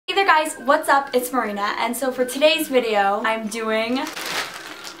Hey there guys, what's up? It's Marina, and so for today's video, I'm doing a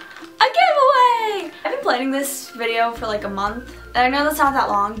giveaway! I've been planning this video for like a month, and I know that's not that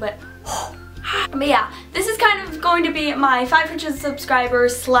long, but yeah, this is kind of going to be my 500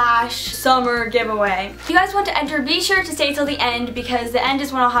 subscribers / summer giveaway. If you guys want to enter, be sure to stay till the end because the end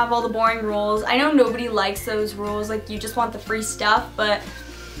is when I'll have all the boring rules. I know nobody likes those rules, like you just want the free stuff, but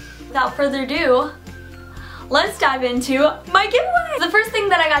without further ado, let's dive into my giveaway! The first thing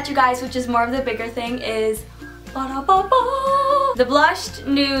that I got you guys, which is more of the bigger thing, is the Blushed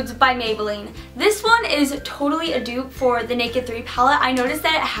Nudes by Maybelline. This one is totally a dupe for the Naked 3 palette. I noticed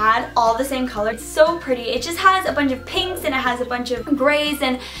that it had all the same color. It's so pretty. It just has a bunch of pinks and it has a bunch of grays,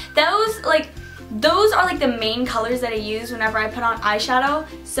 and those are like the main colors that I use whenever I put on eyeshadow.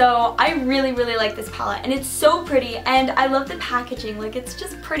 So I really like this palette, and it's so pretty, and I love the packaging. Like, it's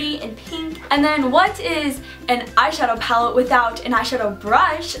just pretty and pink. And then what is an eyeshadow palette without an eyeshadow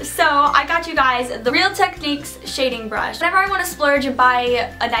brush? So I got you guys the Real Techniques shading brush. Whenever I want to splurge and buy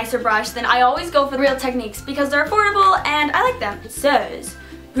a nicer brush, then I always go for the Real Techniques because they're affordable and I like them. It says,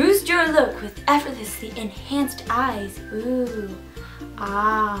 boost your look with effortlessly enhanced eyes. Ooh.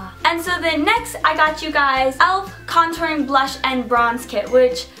 Ah. And so then next I got you guys e.l.f. contouring blush and bronze kit,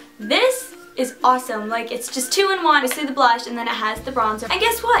 which this is awesome. Like, it's just 2 in 1. Obviously the blush, and then it has the bronzer. And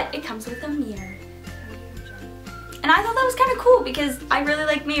guess what? It comes with a mirror. And I thought that was kind of cool because I really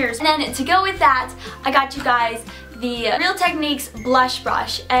like mirrors. And then to go with that, I got you guys the Real Techniques blush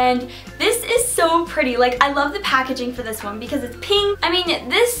brush, and this is so pretty. Like, I love the packaging for this one because it's pink. I mean,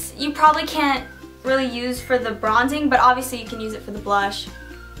 this you probably can't really use for the bronzing, but obviously you can use it for the blush.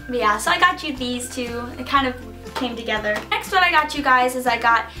 But yeah, so I got you these two. It kind of came together. Next, what I got you guys is I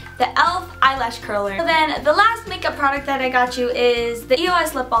got the e.l.f. eyelash curler. So then the last makeup product that I got you is the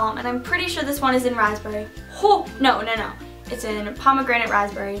EOS lip balm, and I'm pretty sure this one is in raspberry. Oh, no. It's in pomegranate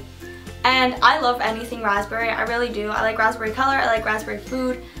raspberry. And I love anything raspberry. I really do. I like raspberry color. I like raspberry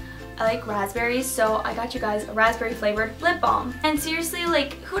food. I like raspberries, so I got you guys a raspberry flavored lip balm. And seriously,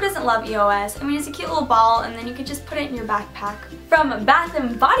 like, who doesn't love EOS? I mean, it's a cute little ball, and then you could just put it in your backpack. From Bath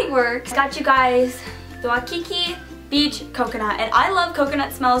 & Body Works, I got you guys the Waikiki Beach Coconut, and I love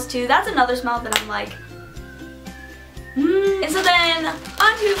coconut smells too. That's another smell that I'm like, And so then,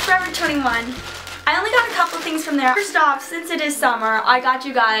 on to Forever 21. I only got a couple things from there. First off, since it is summer, I got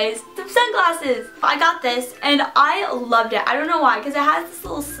you guys some sunglasses. I got this, and I loved it. I don't know why, because it has this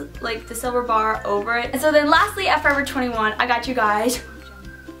little, like, the silver bar over it. And so then lastly, at Forever 21, I got you guys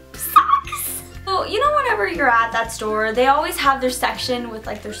socks. So, you know, whenever you're at that store, they always have their section with,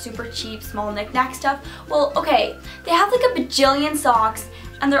 like, their super cheap, small knick-knack stuff. Well, okay, they have, like, a bajillion socks,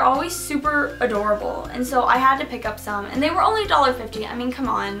 and they're always super adorable. And so I had to pick up some, and they were only $1.50. I mean, come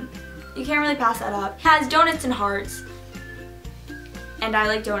on. You can't really pass that up. It has donuts and hearts, and I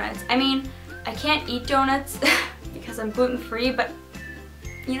like donuts. I mean, I can't eat donuts because I'm gluten-free, but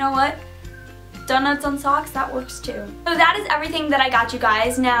you know what? Donuts on socks, that works too. So that is everything that I got you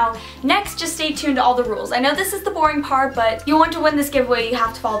guys. Now, next, just stay tuned to all the rules. I know this is the boring part, but if you want to win this giveaway, you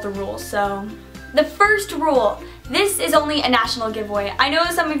have to follow the rules. So, the first rule. This is only a national giveaway. I know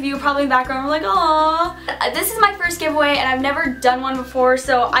some of you probably in the background were like, aww. This is my first giveaway, and I've never done one before,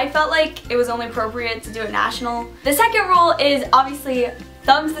 so I felt like it was only appropriate to do it national. The second rule is obviously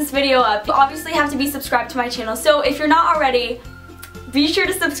thumbs this video up. You obviously have to be subscribed to my channel, so if you're not already, be sure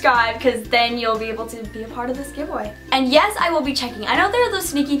to subscribe because then you'll be able to be a part of this giveaway. And yes, I will be checking. I know there are those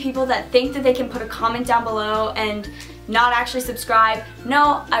sneaky people that think that they can put a comment down below and not actually subscribe.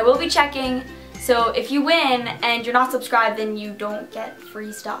 No, I will be checking. So if you win and you're not subscribed, then you don't get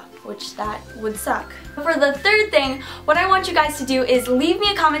free stuff, which that would suck. For the third thing, what I want you guys to do is leave me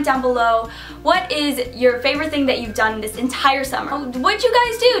a comment down below. What is your favorite thing that you've done this entire summer? What'd you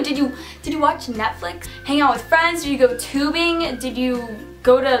guys do? Did you watch Netflix? Hang out with friends? Did you go tubing? Did you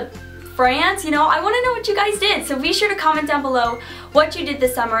go to France? You know, I want to know what you guys did. So be sure to comment down below what you did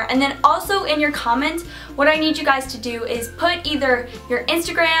this summer. And then also in your comment, what I need you guys to do is put either your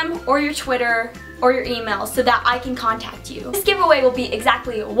Instagram or your Twitter or your email so that I can contact you. This giveaway will be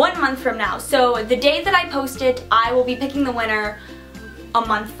exactly 1 month from now. So the day that I post it, I will be picking the winner a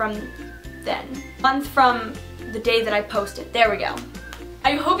month from then. A month from the day that I post it. There we go.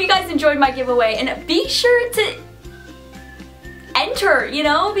 I hope you guys enjoyed my giveaway, and be sure to enter, you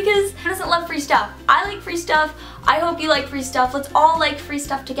know, because who doesn't love free stuff? I like free stuff. I hope you like free stuff. Let's all like free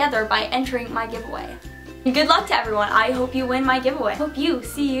stuff together by entering my giveaway. And good luck to everyone. I hope you win my giveaway. Hope you,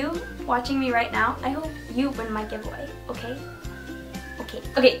 see you watching me right now. I hope you win my giveaway, okay?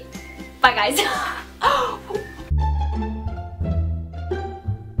 Okay, bye guys.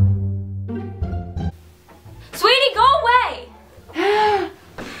 Sweetie, go away!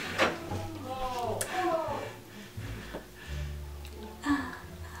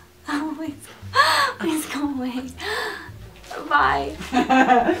 Bye.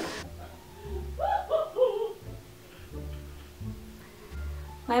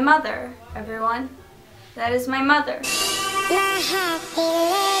 My mother, everyone. That is my mother.